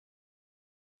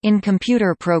In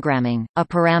computer programming, a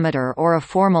parameter or a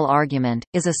formal argument,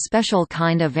 is a special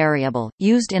kind of variable,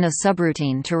 used in a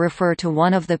subroutine to refer to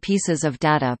one of the pieces of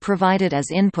data provided as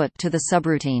input to the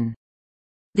subroutine.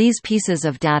 These pieces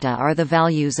of data are the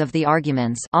values of the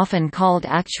arguments, often called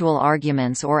actual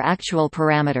arguments or actual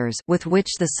parameters, with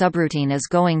which the subroutine is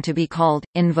going to be called,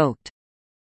 invoked.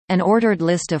 An ordered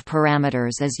list of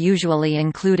parameters is usually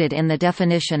included in the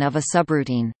definition of a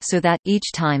subroutine, so that,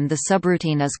 each time the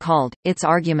subroutine is called, its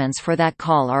arguments for that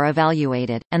call are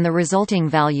evaluated, and the resulting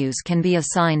values can be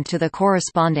assigned to the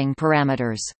corresponding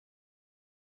parameters.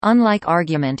 Unlike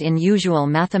argument in usual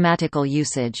mathematical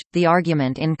usage, the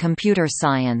argument in computer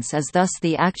science is thus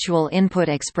the actual input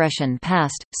expression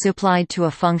passed, supplied to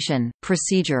a function,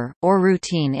 procedure, or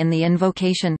routine in the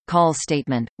invocation-call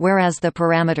statement, whereas the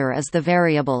parameter is the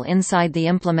variable inside the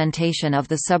implementation of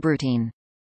the subroutine.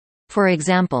 For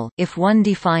example, if one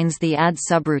defines the add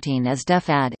subroutine as def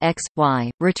add x,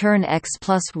 y, return x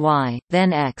plus y,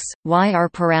 then x, y are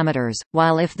parameters,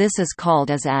 while if this is called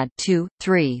as add 2,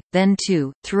 3, then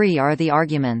 2, 3 are the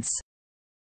arguments.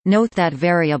 Note that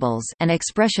variables and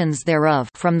expressions thereof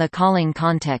from the calling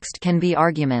context can be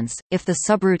arguments, if the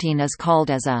subroutine is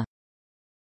called as a.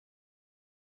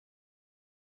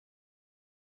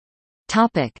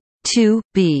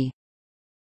 2b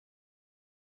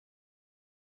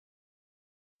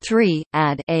 3,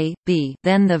 add a, b,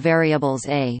 then the variables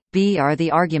a, b are the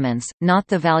arguments, not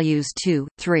the values 2,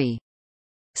 3.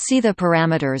 See the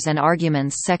parameters and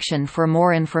arguments section for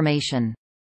more information.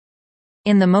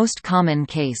 In the most common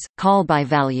case, call by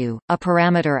value, a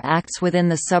parameter acts within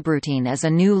the subroutine as a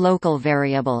new local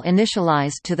variable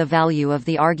initialized to the value of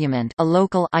the argument, a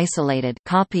local isolated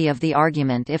copy of the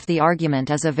argument if the argument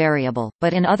is a variable,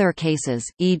 but in other cases,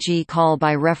 e.g. call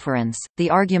by reference, the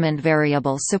argument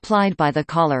variable supplied by the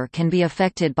caller can be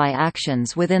affected by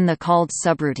actions within the called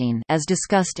subroutine, as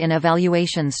discussed in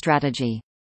evaluation strategy.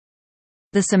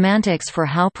 The semantics for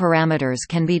how parameters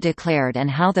can be declared and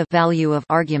how the value of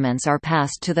arguments are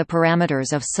passed to the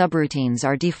parameters of subroutines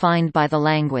are defined by the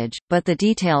language, but the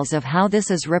details of how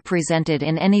this is represented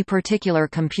in any particular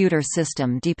computer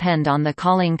system depend on the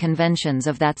calling conventions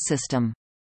of that system.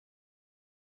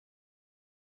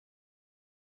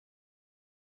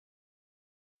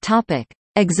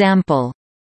 Example.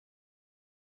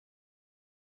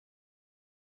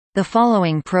 The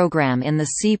following program in the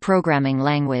C programming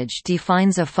language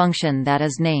defines a function that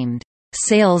is named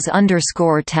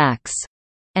sales_tax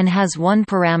and has one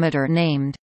parameter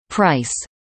named price.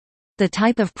 The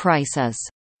type of price is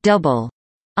double,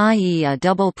 i.e. a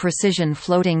double precision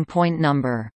floating point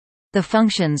number. The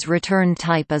function's return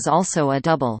type is also a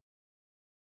double.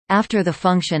 After the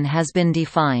function has been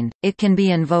defined, it can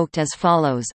be invoked as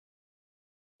follows.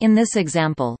 In this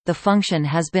example, the function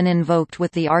has been invoked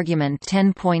with the argument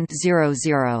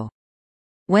 10.00.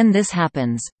 When this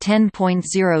happens,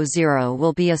 10.00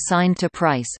 will be assigned to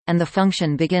price, and the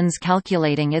function begins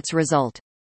calculating its result.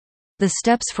 The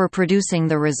steps for producing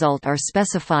the result are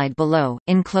specified below,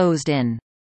 enclosed in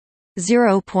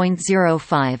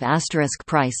 0.05 *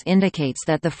 price indicates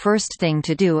that the first thing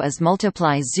to do is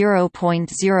multiply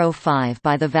 0.05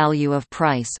 by the value of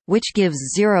price, which gives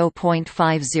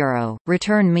 0.50.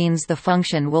 Return means the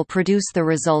function will produce the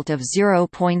result of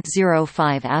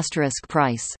 0.05 *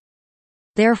 price.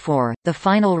 Therefore, the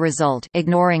final result,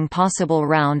 ignoring possible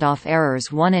round-off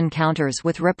errors one encounters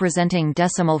with representing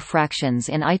decimal fractions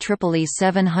in IEEE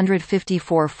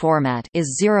 754 format,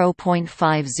 is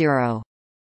 0.50.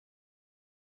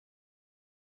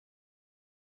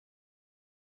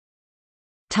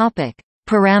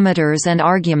 Parameters and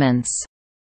arguments.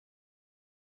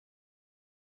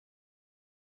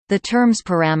 The terms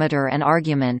parameter and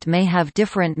argument may have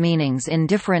different meanings in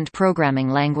different programming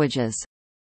languages.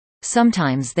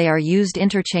 Sometimes they are used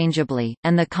interchangeably,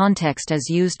 and the context is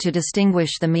used to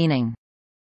distinguish the meaning.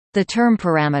 The term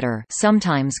parameter,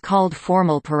 sometimes called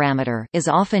formal parameter, is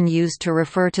often used to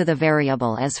refer to the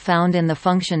variable as found in the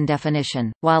function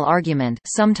definition, while argument,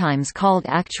 sometimes called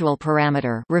actual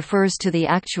parameter, refers to the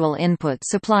actual input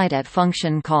supplied at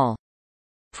function call.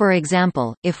 For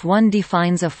example, if one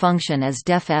defines a function as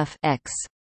def f x,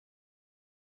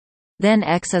 then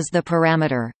x is the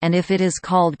parameter, and if it is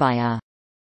called by a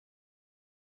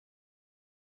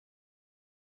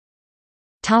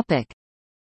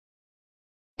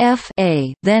f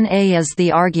a, then a is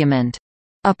the argument.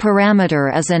 A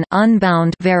parameter is an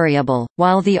unbound variable,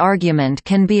 while the argument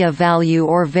can be a value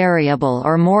or variable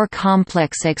or more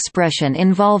complex expression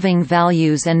involving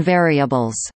values and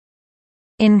variables.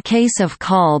 In case of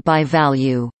call by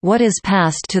value, what is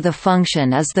passed to the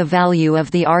function is the value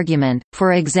of the argument,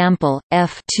 for example,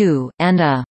 f2, and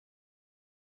a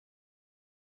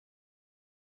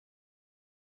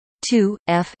 2,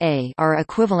 f a are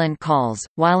equivalent calls,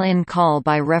 while in call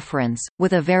by reference,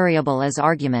 with a variable as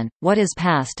argument, what is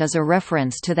passed is a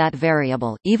reference to that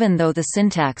variable, even though the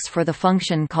syntax for the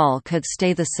function call could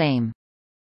stay the same.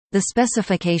 The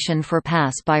specification for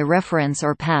pass by reference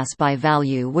or pass by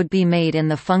value would be made in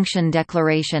the function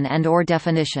declaration and/or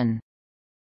definition.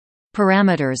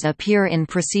 Parameters appear in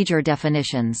procedure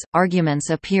definitions, arguments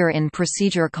appear in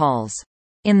procedure calls.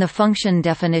 In the function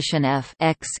definition f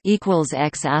x equals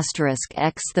x asterisk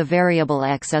x, the variable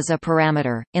x is a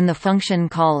parameter. In the function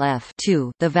call f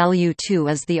 2, the value 2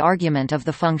 is the argument of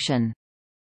the function.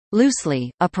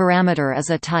 Loosely, a parameter is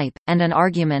a type, and an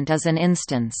argument is an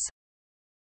instance.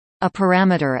 A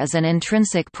parameter is an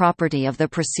intrinsic property of the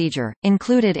procedure,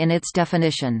 included in its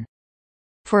definition.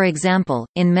 For example,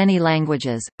 in many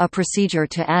languages, a procedure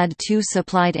to add two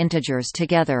supplied integers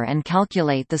together and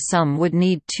calculate the sum would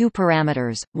need two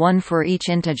parameters, one for each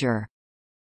integer.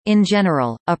 In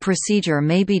general, a procedure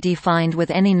may be defined with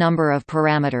any number of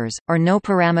parameters, or no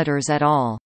parameters at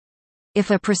all. If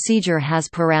a procedure has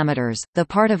parameters, the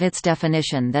part of its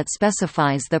definition that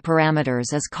specifies the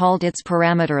parameters is called its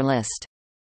parameter list.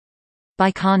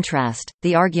 By contrast,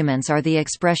 the arguments are the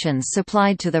expressions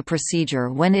supplied to the procedure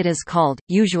when it is called,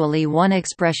 usually one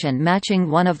expression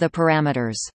matching one of the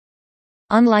parameters.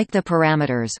 Unlike the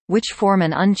parameters, which form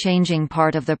an unchanging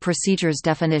part of the procedure's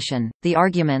definition, the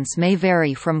arguments may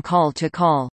vary from call to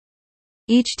call.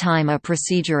 Each time a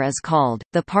procedure is called,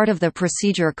 the part of the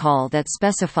procedure call that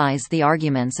specifies the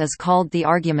arguments is called the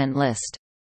argument list.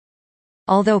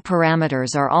 Although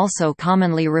parameters are also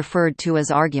commonly referred to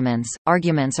as arguments,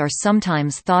 arguments are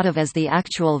sometimes thought of as the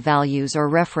actual values or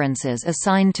references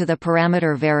assigned to the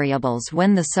parameter variables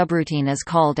when the subroutine is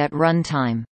called at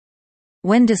runtime.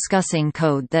 When discussing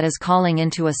code that is calling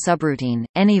into a subroutine,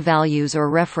 any values or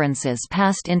references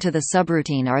passed into the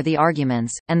subroutine are the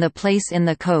arguments, and the place in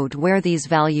the code where these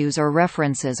values or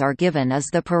references are given is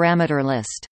the parameter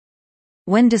list.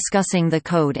 When discussing the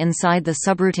code inside the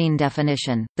subroutine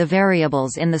definition, the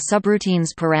variables in the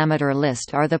subroutine's parameter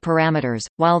list are the parameters,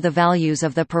 while the values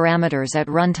of the parameters at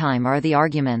runtime are the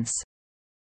arguments.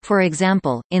 For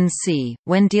example, in C,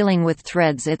 when dealing with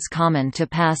threads, it's common to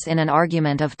pass in an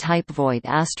argument of type void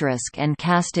asterisk and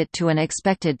cast it to an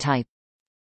expected type.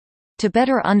 To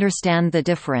better understand the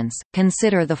difference,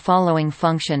 consider the following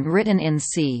function written in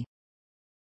C.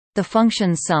 The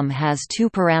function sum has two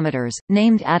parameters,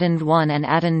 named addend1 and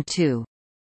addend2.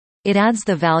 It adds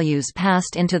the values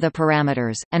passed into the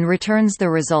parameters, and returns the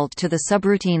result to the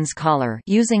subroutine's caller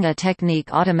using a technique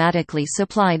automatically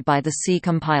supplied by the C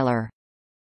compiler.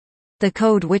 The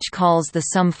code which calls the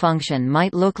sum function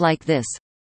might look like this.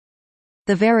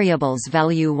 The variables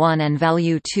value 1 and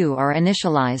value 2 are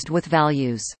initialized with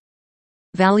values.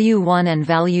 Value 1 and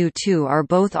value 2 are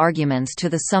both arguments to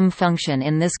the sum function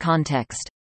in this context.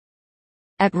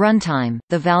 At runtime,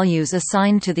 the values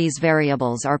assigned to these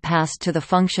variables are passed to the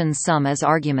function sum as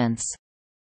arguments.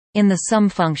 In the sum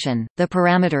function, the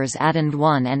parameters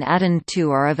addend1 and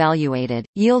addend2 are evaluated,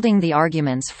 yielding the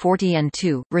arguments 40 and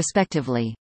 2,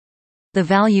 respectively. The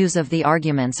values of the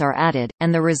arguments are added,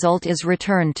 and the result is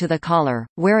returned to the caller,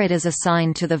 where it is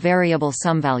assigned to the variable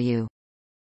SumValue.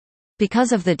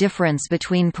 Because of the difference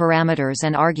between parameters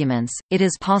and arguments, it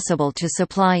is possible to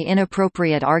supply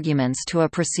inappropriate arguments to a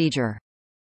procedure.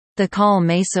 The call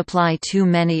may supply too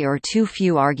many or too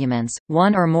few arguments,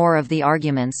 one or more of the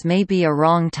arguments may be a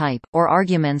wrong type, or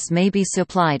arguments may be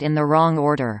supplied in the wrong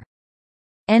order.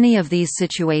 Any of these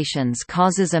situations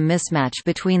causes a mismatch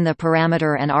between the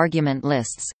parameter and argument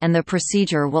lists, and the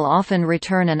procedure will often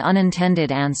return an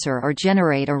unintended answer or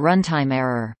generate a runtime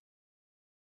error.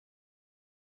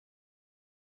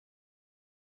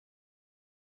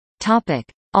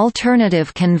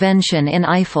 Alternative convention in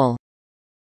Eiffel.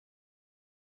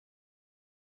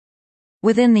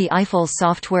 Within the Eiffel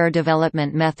software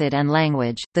development method and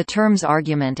language, the terms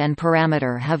argument and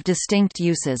parameter have distinct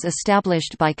uses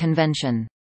established by convention.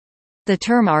 The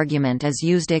term argument is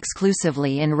used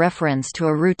exclusively in reference to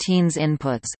a routine's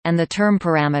inputs, and the term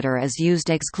parameter is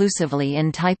used exclusively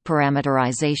in type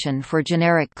parameterization for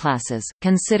generic classes.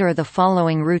 Consider the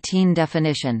following routine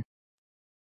definition.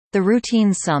 The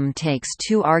routine sum takes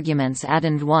two arguments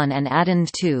addend1 and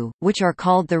addend2, which are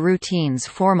called the routine's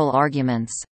formal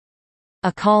arguments.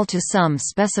 A call to sum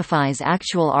specifies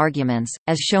actual arguments,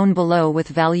 as shown below with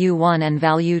value 1 and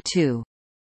value 2.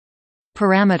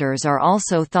 Parameters are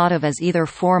also thought of as either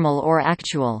formal or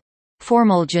actual.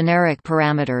 Formal generic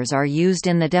parameters are used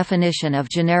in the definition of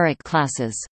generic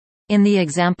classes. In the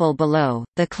example below,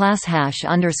 the class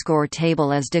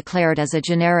 #_table is declared as a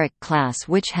generic class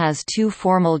which has two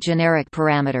formal generic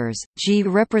parameters, G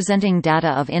representing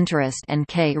data of interest and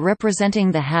K representing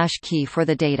the hash key for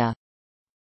the data.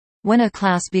 When a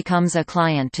class becomes a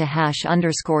client to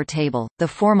 #_table, the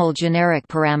formal generic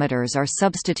parameters are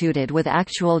substituted with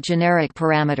actual generic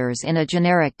parameters in a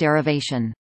generic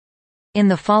derivation. In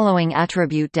the following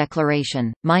attribute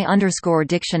declaration,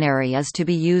 my_dictionary is to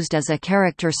be used as a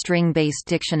character string-based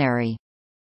dictionary.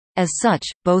 As such,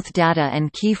 both data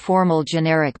and key formal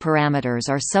generic parameters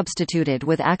are substituted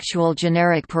with actual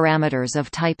generic parameters of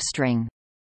type string.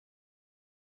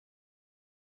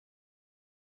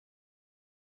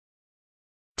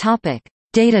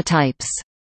 Datatypes.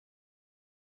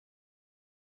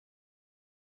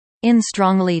 In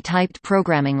strongly typed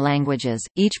programming languages,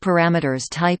 each parameter's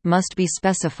type must be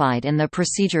specified in the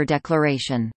procedure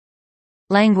declaration.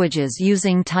 Languages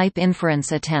using type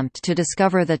inference attempt to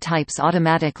discover the types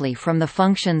automatically from the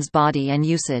function's body and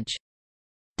usage.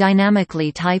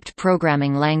 Dynamically typed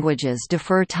programming languages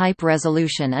defer type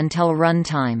resolution until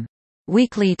runtime.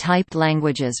 Weakly typed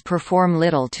languages perform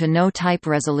little to no type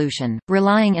resolution,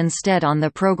 relying instead on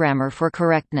the programmer for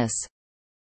correctness.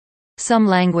 Some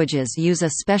languages use a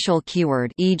special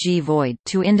keyword, e.g. void,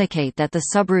 to indicate that the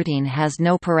subroutine has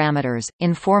no parameters.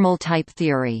 In formal type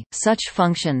theory, such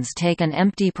functions take an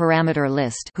empty parameter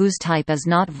list whose type is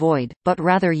not void, but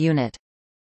rather unit.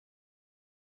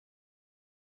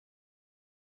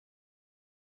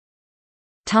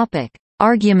 Topic: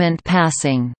 Argument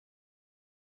passing.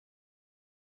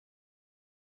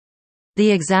 The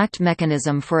exact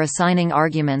mechanism for assigning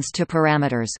arguments to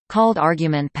parameters, called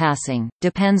argument passing,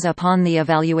 depends upon the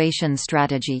evaluation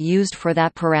strategy used for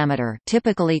that parameter,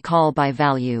 typically call by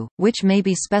value, which may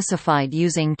be specified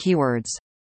using keywords.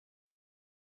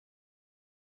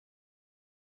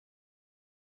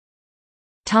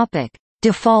 Topic: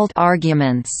 Default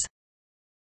arguments.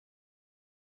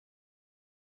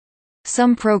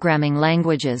 Some programming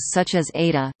languages such as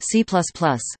Ada, C++,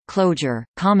 Clojure,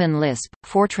 Common Lisp,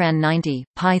 Fortran 90,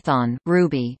 Python,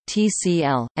 Ruby,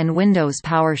 TCL, and Windows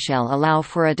PowerShell allow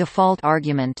for a default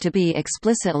argument to be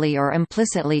explicitly or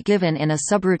implicitly given in a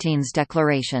subroutine's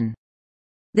declaration.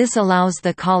 This allows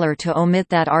the caller to omit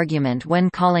that argument when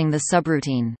calling the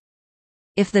subroutine.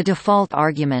 If the default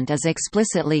argument is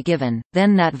explicitly given,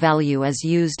 then that value is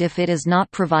used if it is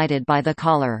not provided by the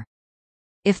caller.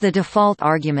 If the default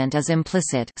argument is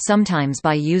implicit, sometimes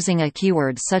by using a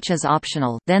keyword such as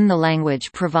optional, then the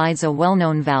language provides a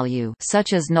well-known value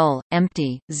such as null,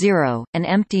 empty, 0, an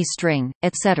empty string,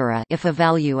 etc. if a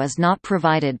value is not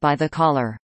provided by the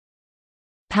caller.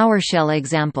 PowerShell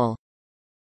example.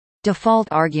 Default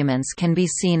arguments can be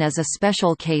seen as a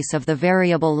special case of the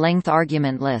variable length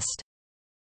argument list.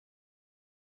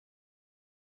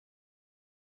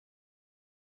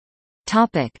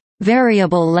 Topic: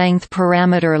 Variable length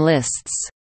parameter lists.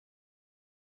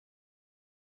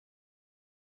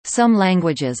 Some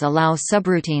languages allow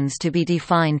subroutines to be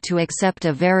defined to accept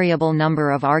a variable number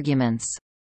of arguments.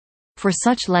 For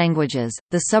such languages,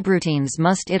 the subroutines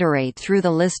must iterate through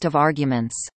the list of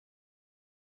arguments.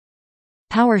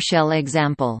 PowerShell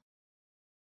example.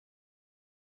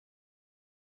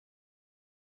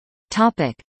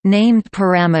 Topic: Named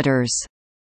parameters.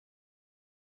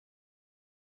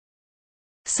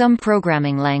 Some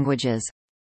programming languages,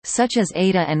 such as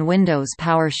Ada and Windows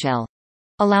PowerShell,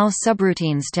 allow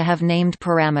subroutines to have named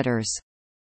parameters.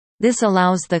 This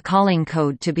allows the calling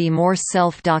code to be more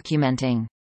self-documenting.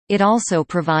 It also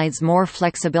provides more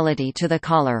flexibility to the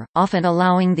caller, often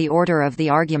allowing the order of the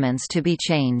arguments to be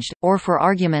changed, or for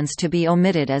arguments to be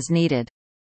omitted as needed.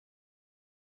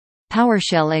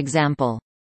 PowerShell example.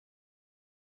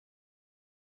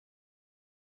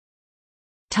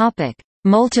 Topic: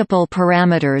 Multiple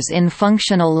parameters in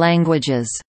functional languages.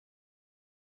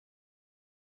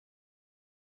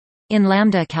 In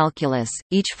lambda calculus,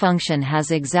 each function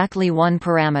has exactly one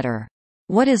parameter.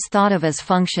 What is thought of as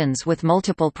functions with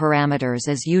multiple parameters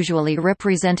is usually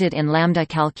represented in lambda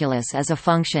calculus as a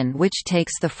function which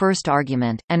takes the first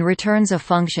argument, and returns a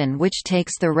function which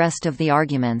takes the rest of the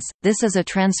arguments. This is a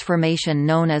transformation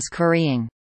known as currying.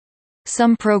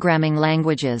 Some programming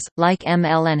languages, like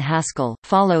ML and Haskell,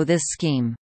 follow this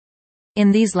scheme.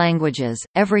 In these languages,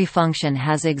 every function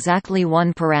has exactly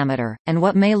one parameter, and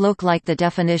what may look like the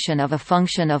definition of a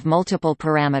function of multiple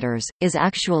parameters, is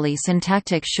actually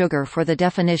syntactic sugar for the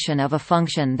definition of a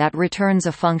function that returns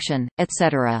a function,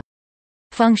 etc.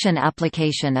 Function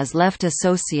application is left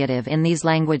associative in these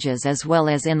languages as well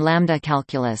as in lambda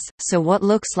calculus, so what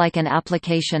looks like an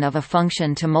application of a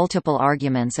function to multiple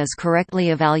arguments is correctly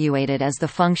evaluated as the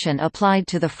function applied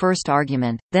to the first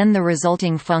argument, then the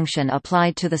resulting function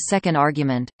applied to the second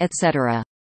argument, etc.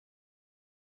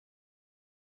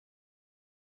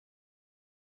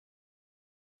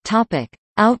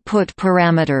 Output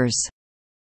parameters.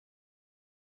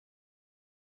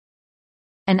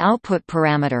 An output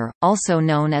parameter, also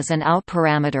known as an out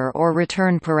parameter or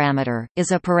return parameter,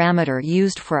 is a parameter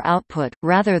used for output,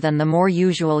 rather than the more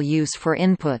usual use for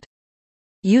input.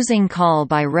 Using call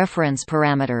by reference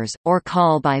parameters, or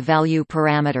call by value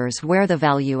parameters where the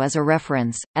value is a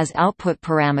reference, as output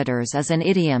parameters is an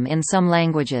idiom in some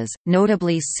languages,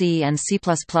 notably C and C++,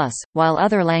 while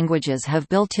other languages have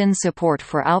built-in support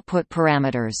for output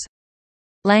parameters.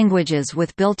 Languages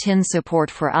with built-in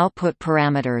support for output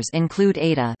parameters include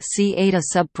Ada, see Ada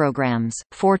subprograms,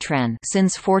 Fortran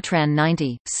since Fortran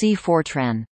 90, see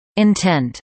Fortran.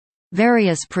 Intent.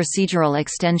 Various procedural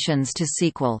extensions to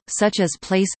SQL, such as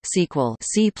Place SQL,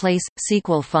 see Place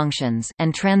SQL functions,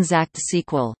 and Transact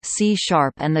SQL, C#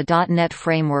 and the .NET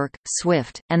framework,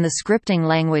 Swift, and the scripting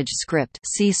language Script,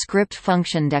 see Script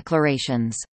function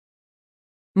declarations.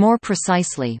 More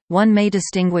precisely, one may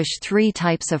distinguish three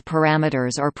types of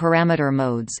parameters or parameter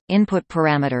modes: input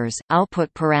parameters,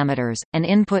 output parameters, and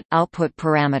input-output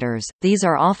parameters. These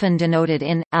are often denoted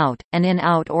in, out, and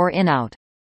in-out or in-out.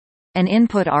 An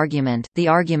input argument, the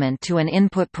argument to an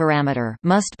input parameter,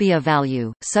 must be a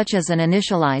value, such as an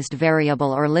initialized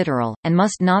variable or literal, and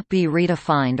must not be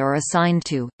redefined or assigned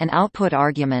to. An output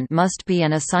argument must be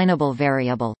an assignable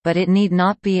variable, but it need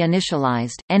not be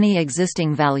initialized, any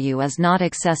existing value is not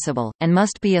accessible, and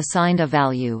must be assigned a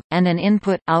value, and an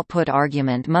input-output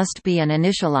argument must be an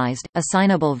initialized,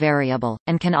 assignable variable,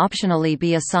 and can optionally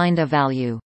be assigned a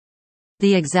value.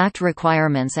 The exact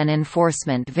requirements and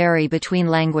enforcement vary between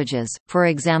languages. For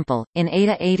example, in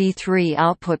Ada 83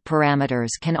 output parameters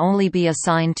can only be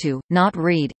assigned to, not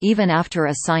read, even after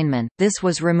assignment. This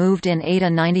was removed in Ada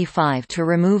 95 to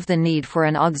remove the need for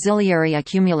an auxiliary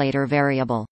accumulator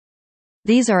variable.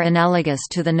 These are analogous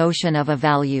to the notion of a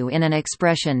value in an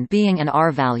expression being an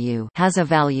R-value has a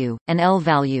value, an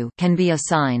L-value can be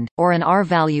assigned, or an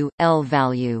R-value,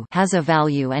 L-value has a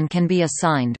value and can be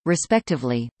assigned,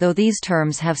 respectively, though these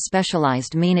terms have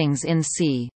specialized meanings in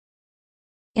C.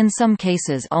 In some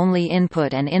cases only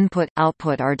input and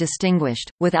input-output are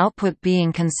distinguished, with output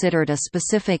being considered a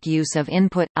specific use of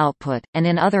input-output, and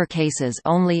in other cases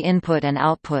only input and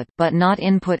output but not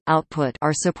input-output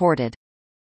are supported.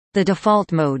 The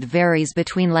default mode varies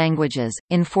between languages.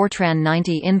 In Fortran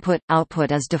 90 input-output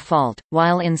is default,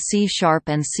 while in C#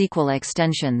 and SQL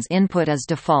extensions input is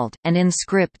default, and in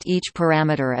script each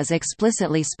parameter is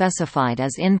explicitly specified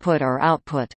as input or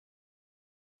output.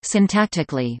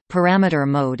 Syntactically, parameter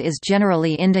mode is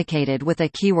generally indicated with a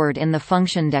keyword in the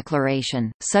function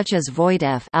declaration, such as void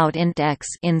f out int x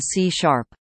in C#.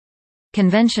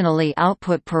 Conventionally,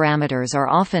 output parameters are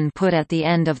often put at the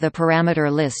end of the parameter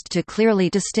list to clearly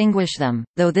distinguish them,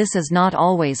 though this is not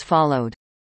always followed.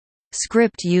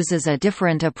 Script uses a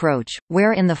different approach,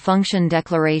 where in the function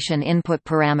declaration input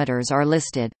parameters are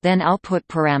listed, then output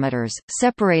parameters,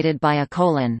 separated by a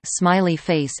colon smiley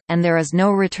face, and there is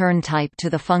no return type to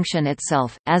the function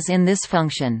itself, as in this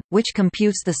function, which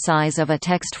computes the size of a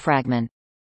text fragment.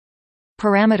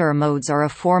 Parameter modes are a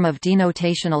form of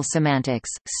denotational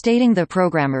semantics, stating the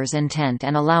programmer's intent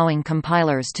and allowing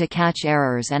compilers to catch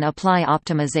errors and apply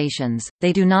optimizations.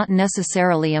 They do not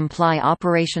necessarily imply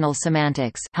operational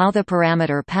semantics, how the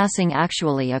parameter passing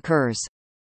actually occurs.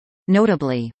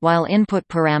 Notably, while input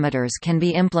parameters can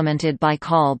be implemented by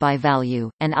call by value,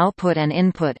 and output and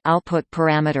input-output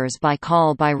parameters by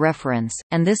call by reference,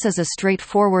 and this is a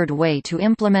straightforward way to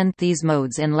implement these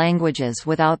modes in languages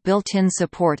without built-in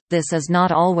support, this is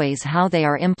not always how they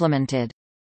are implemented.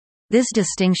 This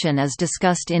distinction is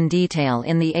discussed in detail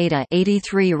in the Ada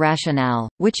 83 rationale,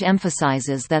 which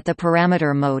emphasizes that the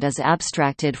parameter mode is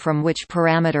abstracted from which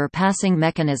parameter passing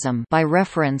mechanism by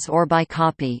reference or by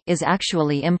copy is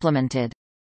actually implemented.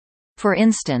 For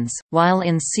instance, while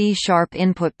in C#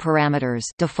 input parameters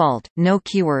default, no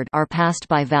keyword are passed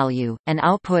by value, and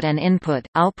output and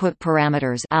input-output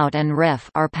parameters out and ref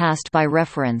are passed by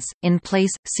reference, in Place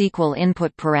SQL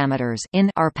input parameters in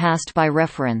are passed by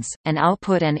reference, and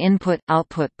output and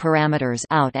input-output parameters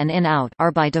out and in-out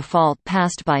are by default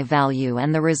passed by value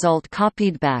and the result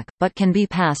copied back, but can be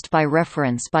passed by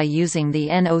reference by using the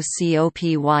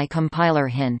nocopy compiler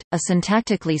hint. A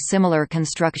syntactically similar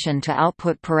construction to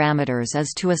output parameters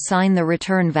is to assign the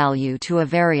return value to a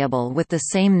variable with the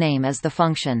same name as the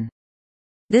function.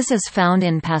 This is found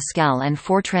in Pascal and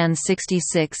Fortran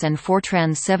 66 and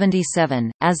Fortran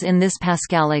 77, as in this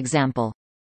Pascal example.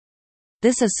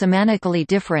 This is semantically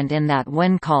different in that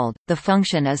when called, the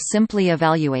function is simply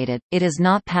evaluated, it is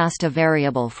not passed a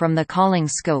variable from the calling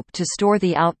scope to store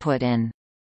the output in.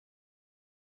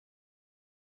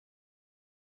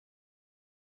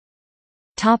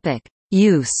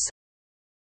 Use.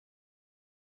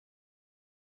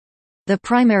 The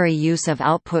primary use of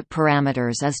output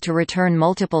parameters is to return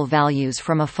multiple values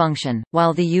from a function,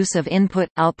 while the use of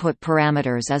input-output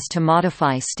parameters is to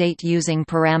modify state using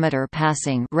parameter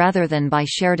passing rather than by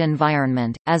shared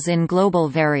environment, as in global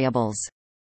variables.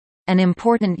 An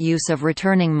important use of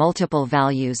returning multiple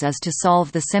values is to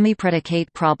solve the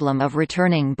semipredicate problem of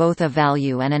returning both a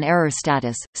value and an error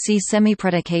status. See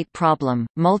semipredicate problem,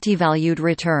 multivalued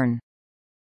return.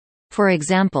 For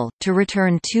example, to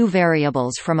return two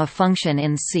variables from a function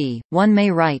in C, one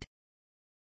may write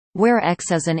where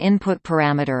x is an input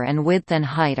parameter and width and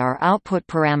height are output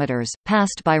parameters,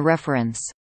 passed by reference.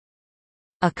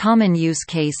 A common use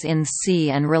case in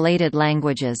C and related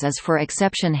languages is for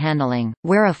exception handling,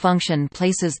 where a function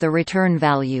places the return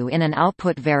value in an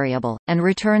output variable, and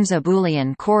returns a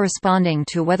Boolean corresponding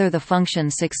to whether the function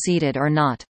succeeded or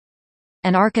not.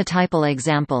 An archetypal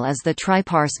example is the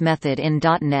tryparse method in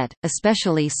 .NET,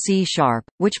 especially C#,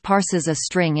 which parses a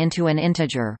string into an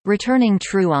integer, returning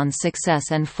true on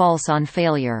success and false on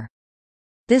failure.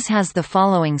 This has the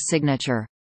following signature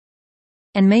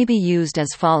and may be used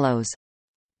as follows.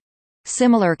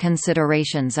 Similar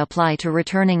considerations apply to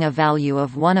returning a value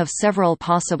of one of several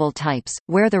possible types,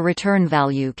 where the return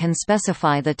value can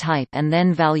specify the type and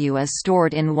then value is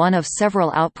stored in one of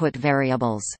several output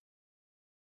variables.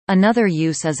 Another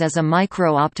use is as a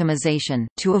micro-optimization,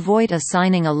 to avoid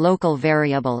assigning a local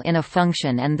variable in a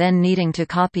function and then needing to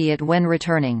copy it when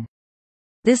returning.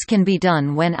 This can be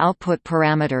done when output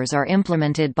parameters are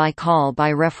implemented by call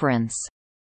by reference.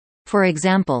 For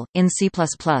example, in C++,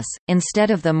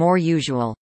 instead of the more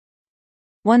usual,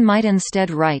 one might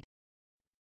instead write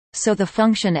so the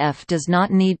function f does not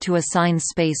need to assign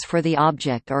space for the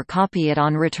object or copy it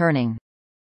on returning.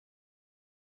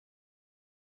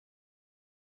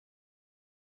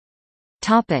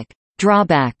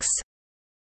 Drawbacks.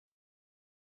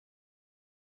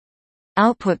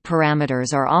 Output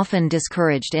parameters are often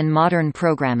discouraged in modern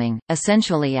programming,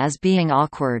 essentially as being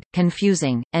awkward,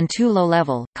 confusing, and too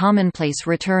low-level. Commonplace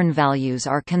return values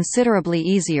are considerably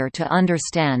easier to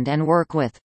understand and work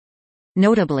with.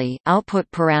 Notably, output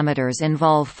parameters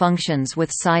involve functions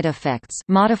with side effects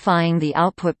modifying the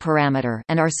output parameter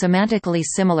and are semantically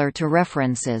similar to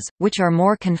references, which are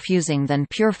more confusing than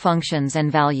pure functions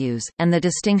and values, and the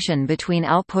distinction between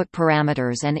output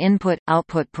parameters and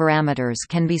input-output parameters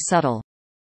can be subtle.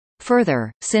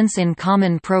 Further, since in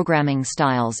common programming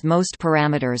styles most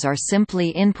parameters are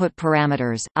simply input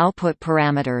parameters, output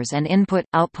parameters and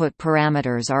input-output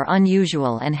parameters are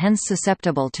unusual and hence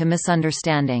susceptible to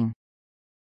misunderstanding.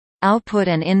 Output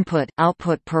and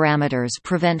input-output parameters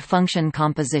prevent function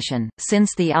composition,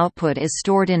 since the output is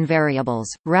stored in variables,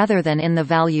 rather than in the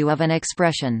value of an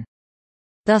expression.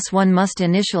 Thus one must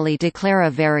initially declare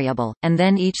a variable, and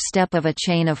then each step of a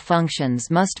chain of functions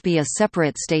must be a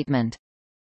separate statement.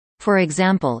 For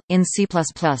example, in C++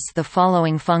 the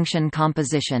following function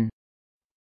composition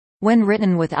when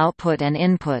written with output and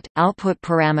input-output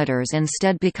parameters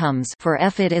instead becomes for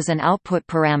f it is an output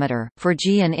parameter, for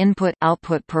g an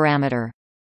input-output parameter.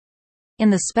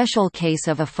 In the special case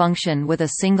of a function with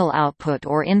a single output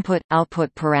or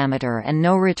input-output parameter and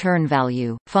no return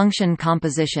value, function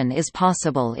composition is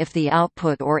possible if the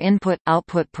output or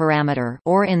input-output parameter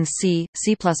or in C,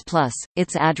 C++,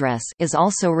 its address is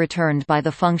also returned by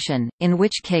the function, in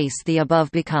which case the above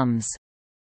becomes.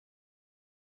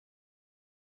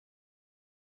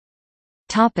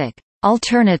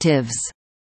 Alternatives.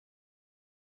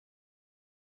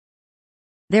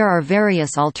 There are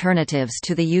various alternatives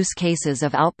to the use cases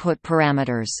of output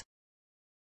parameters.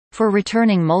 For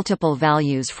returning multiple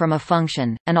values from a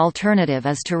function, an alternative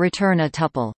is to return a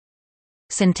tuple.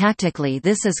 Syntactically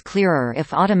this is clearer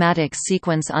if automatic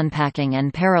sequence unpacking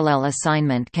and parallel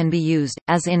assignment can be used,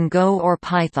 as in Go or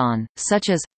Python, such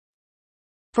as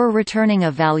for returning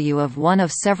a value of one of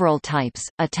several types,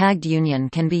 a tagged union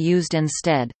can be used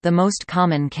instead. The most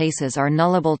common cases are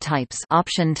nullable types,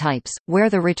 option types, where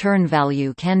the return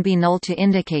value can be null to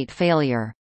indicate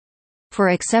failure. For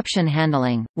exception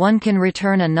handling, one can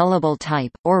return a nullable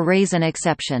type, or raise an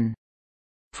exception.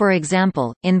 For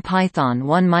example, in Python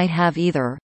one might have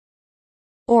either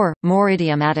or, more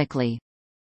idiomatically.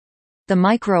 The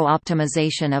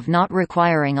micro-optimization of not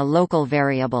requiring a local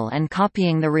variable and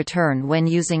copying the return when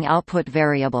using output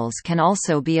variables can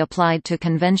also be applied to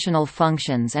conventional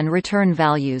functions and return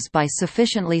values by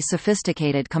sufficiently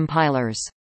sophisticated compilers.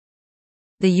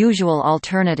 The usual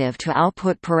alternative to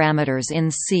output parameters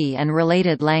in C and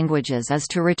related languages is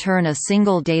to return a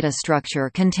single data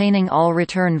structure containing all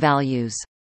return values.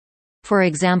 For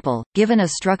example, given a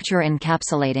structure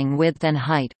encapsulating width and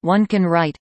height, one can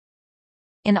write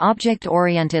in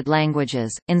object-oriented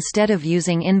languages, instead of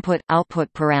using input-output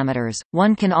parameters,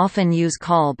 one can often use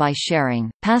call by sharing,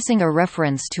 passing a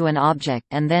reference to an object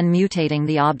and then mutating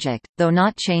the object, though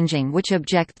not changing which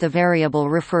object the variable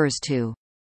refers to.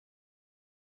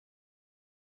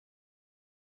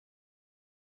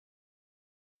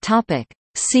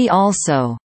 See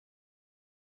also: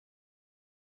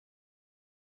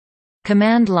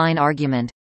 Command line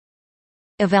argument,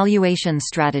 Evaluation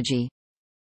strategy,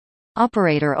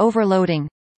 Operator overloading,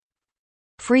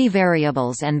 Free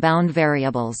variables and bound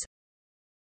variables.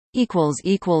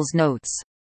 Notes